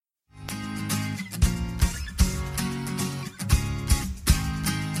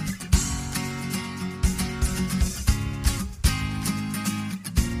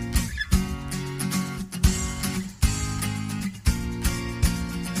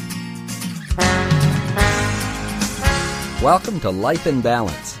Welcome to Life in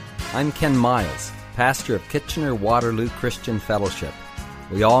Balance. I'm Ken Miles, pastor of Kitchener-Waterloo Christian Fellowship.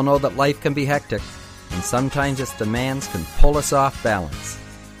 We all know that life can be hectic, and sometimes its demands can pull us off balance.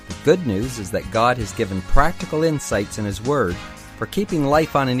 The good news is that God has given practical insights in His Word for keeping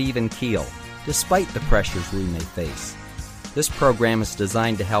life on an even keel, despite the pressures we may face. This program is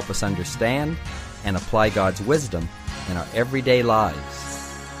designed to help us understand and apply God's wisdom in our everyday lives.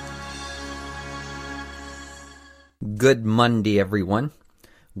 Good Monday, everyone.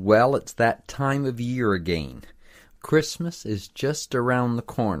 Well, it's that time of year again. Christmas is just around the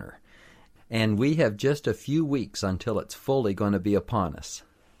corner, and we have just a few weeks until it's fully going to be upon us.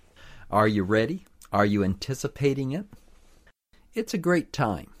 Are you ready? Are you anticipating it? It's a great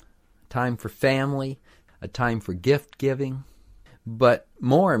time. Time for family, a time for gift giving, but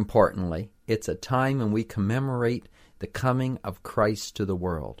more importantly, it's a time when we commemorate the coming of Christ to the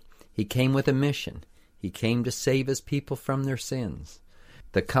world. He came with a mission. He came to save His people from their sins.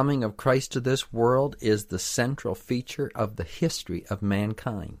 The coming of Christ to this world is the central feature of the history of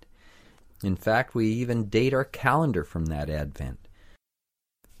mankind. In fact, we even date our calendar from that advent.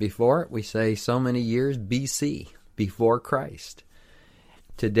 Before it, we say so many years BC, before Christ.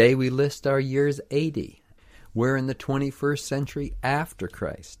 Today we list our years AD. We're in the 21st century after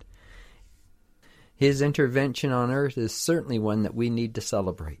Christ. His intervention on earth is certainly one that we need to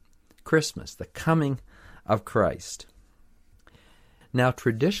celebrate. Christmas, the coming of Christ. Now,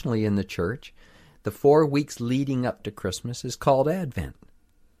 traditionally in the church, the 4 weeks leading up to Christmas is called Advent.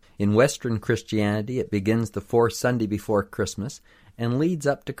 In Western Christianity, it begins the fourth Sunday before Christmas and leads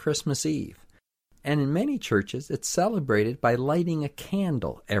up to Christmas Eve. And in many churches, it's celebrated by lighting a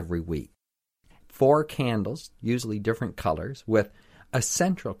candle every week. 4 candles, usually different colors, with a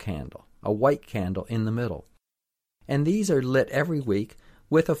central candle, a white candle in the middle. And these are lit every week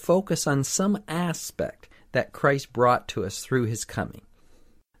with a focus on some aspect that Christ brought to us through His coming.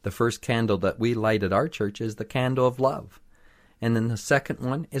 The first candle that we light at our church is the candle of love. And then the second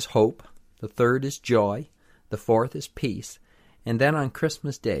one is hope. The third is joy. The fourth is peace. And then on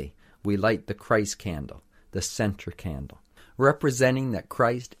Christmas Day, we light the Christ candle, the center candle, representing that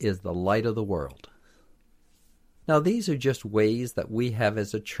Christ is the light of the world. Now, these are just ways that we have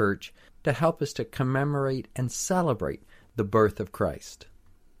as a church to help us to commemorate and celebrate the birth of Christ.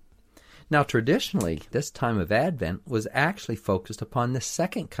 Now, traditionally, this time of Advent was actually focused upon the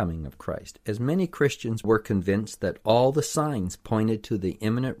second coming of Christ, as many Christians were convinced that all the signs pointed to the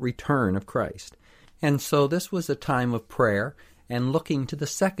imminent return of Christ. And so this was a time of prayer and looking to the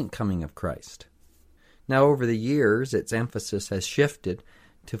second coming of Christ. Now, over the years, its emphasis has shifted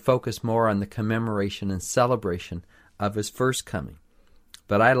to focus more on the commemoration and celebration of His first coming.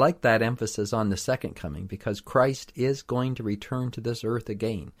 But I like that emphasis on the second coming because Christ is going to return to this earth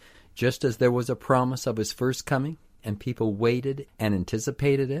again. Just as there was a promise of His first coming, and people waited and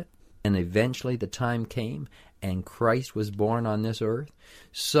anticipated it, and eventually the time came, and Christ was born on this earth,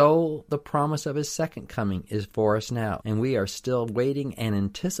 so the promise of His second coming is for us now, and we are still waiting and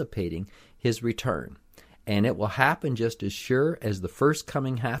anticipating His return. And it will happen just as sure as the first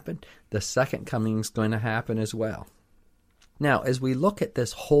coming happened, the second coming is going to happen as well. Now, as we look at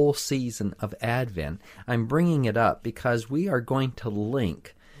this whole season of Advent, I'm bringing it up because we are going to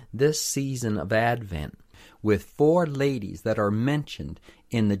link this season of Advent with 4 ladies that are mentioned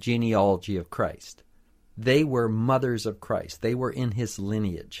in the genealogy of Christ. They were mothers of Christ. They were in His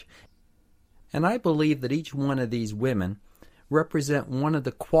lineage. And I believe that each one of these women represent one of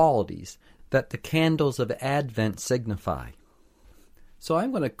the qualities that the candles of Advent signify. So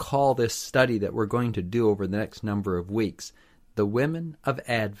I'm going to call this study that we're going to do over the next number of weeks, The Women of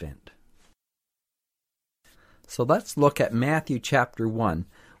Advent. So let's look at Matthew chapter 1,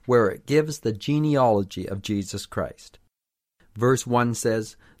 where it gives the genealogy of Jesus Christ. Verse 1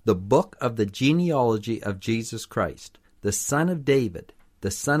 says, "The book of the genealogy of Jesus Christ, the son of David, the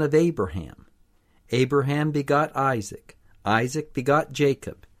son of Abraham. Abraham begot Isaac, Isaac begot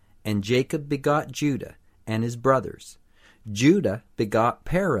Jacob, and Jacob begot Judah and his brothers. Judah begot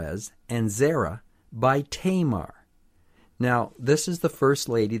Perez and Zerah by Tamar." Now, this is the first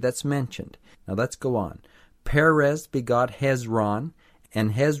lady that's mentioned. Now, let's go on. Perez begot Hezron,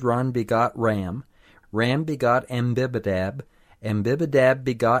 and Hezron begot Ram. Ram begot Amminadab. Amminadab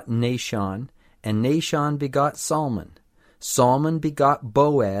begot Nahshon, and Nahshon begot Salmon. Salmon begot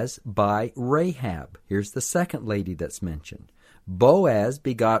Boaz by Rahab. Here's the second lady that's mentioned. Boaz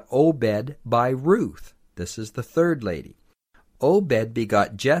begot Obed by Ruth. This is the third lady. Obed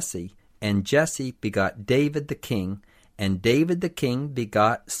begot Jesse, and Jesse begot David the king, and David the king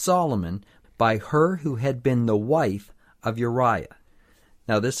begot Solomon by her who had been the wife of Uriah.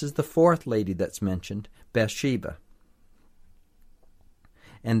 Now this is the fourth lady that's mentioned, Bathsheba.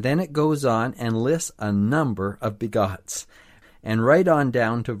 And then it goes on and lists a number of begots. And right on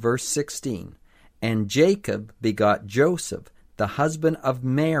down to verse 16. And Jacob begot Joseph, the husband of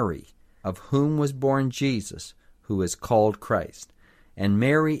Mary, of whom was born Jesus, who is called Christ. And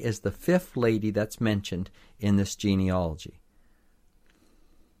Mary is the fifth lady that's mentioned in this genealogy.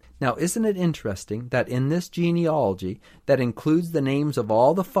 Now, isn't it interesting that in this genealogy that includes the names of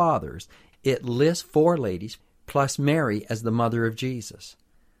all the fathers, it lists 4 ladies plus Mary as the mother of Jesus?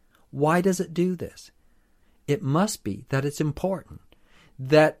 Why does it do this? It must be that it's important,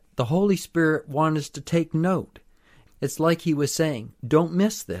 that the Holy Spirit wanted us to take note. It's like he was saying, don't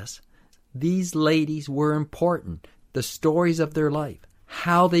miss this. These ladies were important. The stories of their life,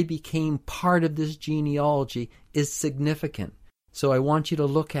 how they became part of this genealogy is significant. So I want you to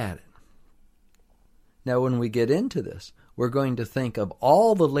look at it. Now, when we get into this, we're going to think of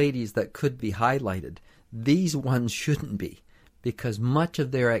all the ladies that could be highlighted. These ones shouldn't be, because much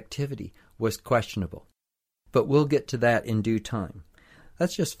of their activity was questionable. But we'll get to that in due time.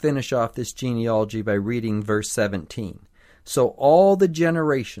 Let's just finish off this genealogy by reading verse 17. So all the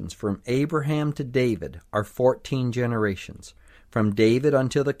generations from Abraham to David are 14 generations. From David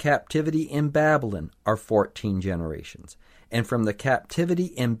until the captivity in Babylon are 14 generations. And from the captivity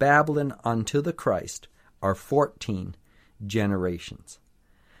in Babylon unto the Christ are 14 generations.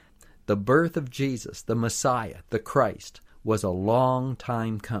 The birth of Jesus, the Messiah, the Christ, was a long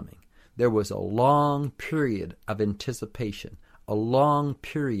time coming. There was a long period of anticipation, a long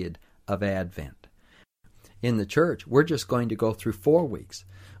period of Advent. In the church, we're just going to go through 4 weeks.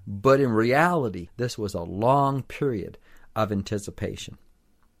 But in reality, this was a long period of anticipation.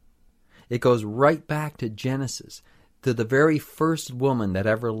 It goes right back to Genesis, to the very first woman that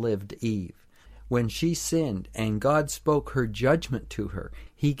ever lived, Eve. When she sinned and God spoke her judgment to her,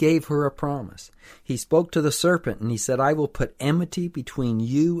 he gave her a promise. He spoke to the serpent and he said, I will put enmity between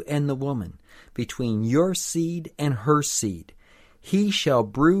you and the woman, between your seed and her seed. He shall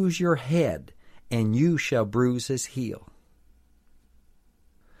bruise your head, and you shall bruise his heel.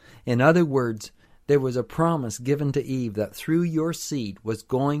 In other words, there was a promise given to Eve that through your seed was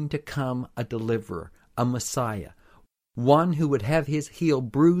going to come a deliverer, a Messiah, one who would have his heel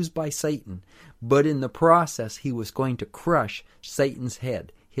bruised by Satan, but in the process he was going to crush Satan's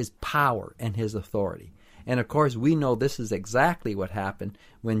head, his power and his authority. And of course we know this is exactly what happened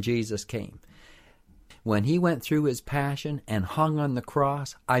when Jesus came. When he went through his passion and hung on the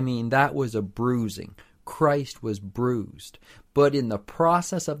cross, that was a bruising. Christ was bruised. But in the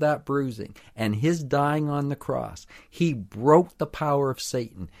process of that bruising and his dying on the cross, he broke the power of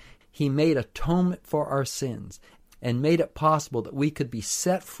Satan. He made atonement for our sins and made it possible that we could be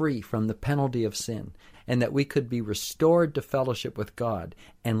set free from the penalty of sin and that we could be restored to fellowship with God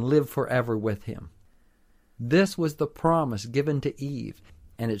and live forever with him. This was the promise given to Eve,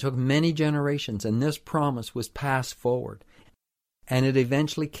 and it took many generations, and this promise was passed forward. And it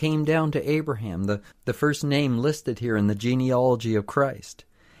eventually came down to Abraham, the first name listed here in the genealogy of Christ.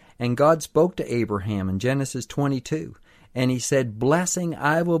 And God spoke to Abraham in Genesis 22, and he said, blessing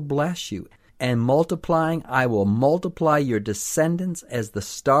I will bless you, and multiplying I will multiply your descendants as the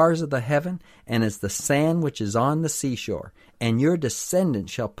stars of the heaven and as the sand which is on the seashore. And your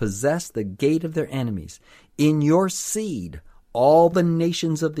descendants shall possess the gate of their enemies. In your seed all the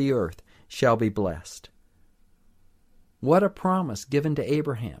nations of the earth shall be blessed. What a promise given to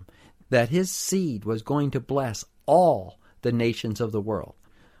Abraham, that his seed was going to bless all the nations of the world.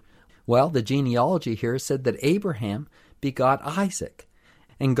 Well, the genealogy here said that Abraham begot Isaac.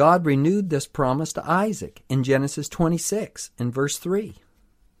 And God renewed this promise to Isaac in Genesis 26 and verse 3.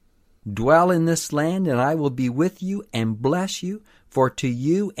 Dwell in this land, and I will be with you and bless you. For to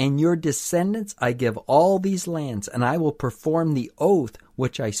you and your descendants I give all these lands, and I will perform the oath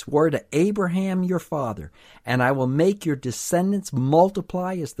which I swore to Abraham your father. And I will make your descendants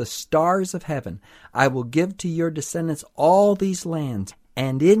multiply as the stars of heaven. I will give to your descendants all these lands,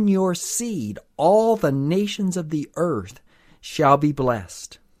 and in your seed all the nations of the earth shall be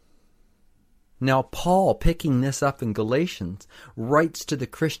blessed. Now Paul, picking this up in Galatians, writes to the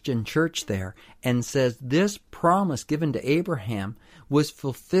Christian church there and says this promise given to Abraham was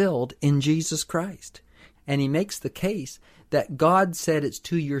fulfilled in Jesus Christ. And he makes the case that God said it's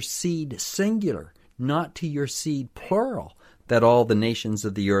to your seed singular, not to your seed plural, that all the nations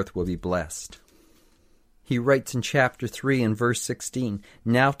of the earth will be blessed. He writes in chapter 3 and verse 16,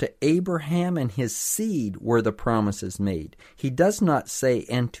 Now to Abraham and his seed were the promises made. He does not say,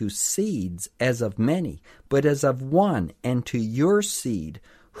 and to seeds as of many, but as of one, and to your seed,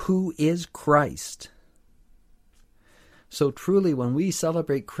 who is Christ. So truly, when we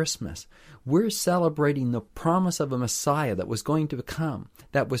celebrate Christmas, we're celebrating the promise of a Messiah that was going to come,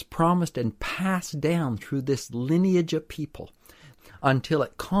 that was promised and passed down through this lineage of people until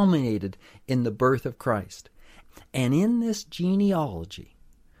it culminated in the birth of Christ. And in this genealogy,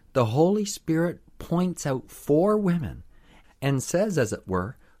 the Holy Spirit points out 4 women and says, as it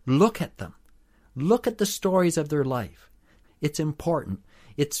were, look at them. Look at the stories of their life. It's important.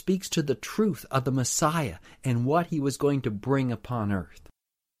 It speaks to the truth of the Messiah and what he was going to bring upon earth.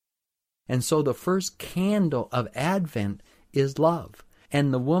 And so the first candle of Advent is love.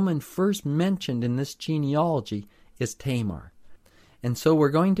 And the woman first mentioned in this genealogy is Tamar. And so we're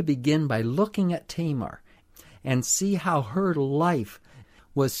going to begin by looking at Tamar and see how her life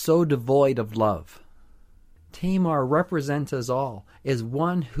was so devoid of love. Tamar represents us all as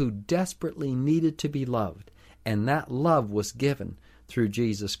one who desperately needed to be loved, and that love was given through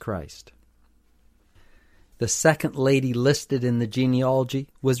Jesus Christ. The second lady listed in the genealogy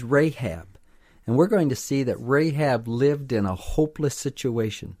was Rahab, and we're going to see that Rahab lived in a hopeless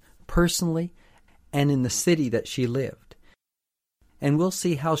situation, personally and in the city that she lived. And we'll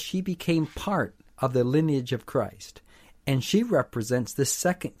see how she became part of the lineage of Christ. And she represents the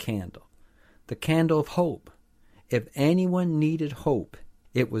second candle, the candle of hope. If anyone needed hope,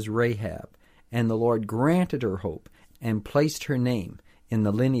 it was Rahab, and the Lord granted her hope and placed her name in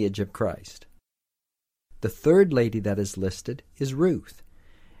the lineage of Christ. The third lady that is listed is Ruth,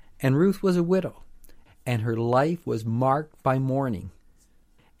 and Ruth was a widow, and her life was marked by mourning.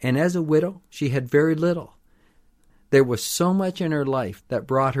 And as a widow, she had very little. There was so much in her life that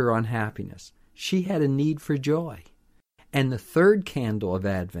brought her unhappiness. She had a need for joy. And the third candle of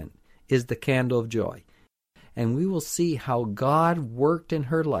Advent is the candle of joy. And we will see how God worked in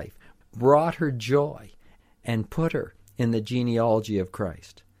her life, brought her joy, and put her in the genealogy of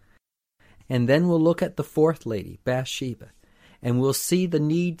Christ. And then we'll look at the fourth lady, Bathsheba, and we'll see the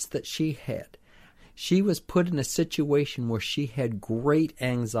needs that she had. She was put in a situation where she had great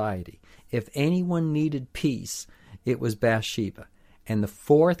anxiety. If anyone needed peace, it was Bathsheba. And the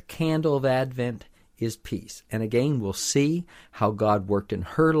fourth candle of Advent is peace. And again, we'll see how God worked in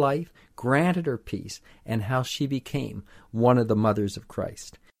her life, granted her peace, and how she became one of the mothers of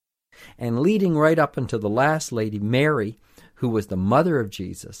Christ. And leading right up into the last lady, Mary, who was the mother of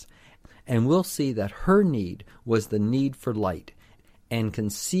Jesus, and we'll see that her need was the need for light, and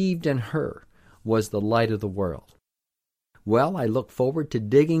conceived in her was the light of the world. Well, I look forward to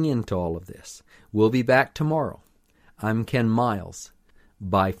digging into all of this. We'll be back tomorrow. I'm Ken Miles.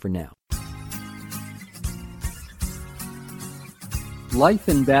 Bye for now. Life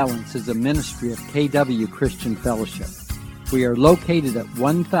in Balance is a ministry of KW Christian Fellowship. We are located at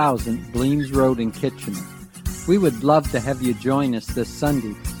 1000 Bleams Road in Kitchener. We would love to have you join us this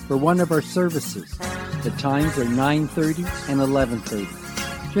Sunday for one of our services. The times are 9:30 and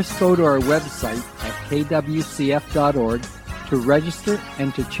 11:30. Just go to our website at kwcf.org to register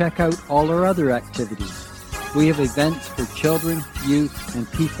and to check out all our other activities. We have events for children, youth, and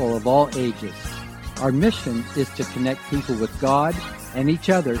people of all ages. Our mission is to connect people with God and each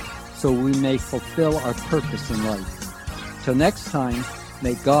other so we may fulfill our purpose in life. Till next time,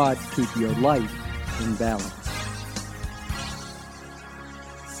 may God keep your life in balance.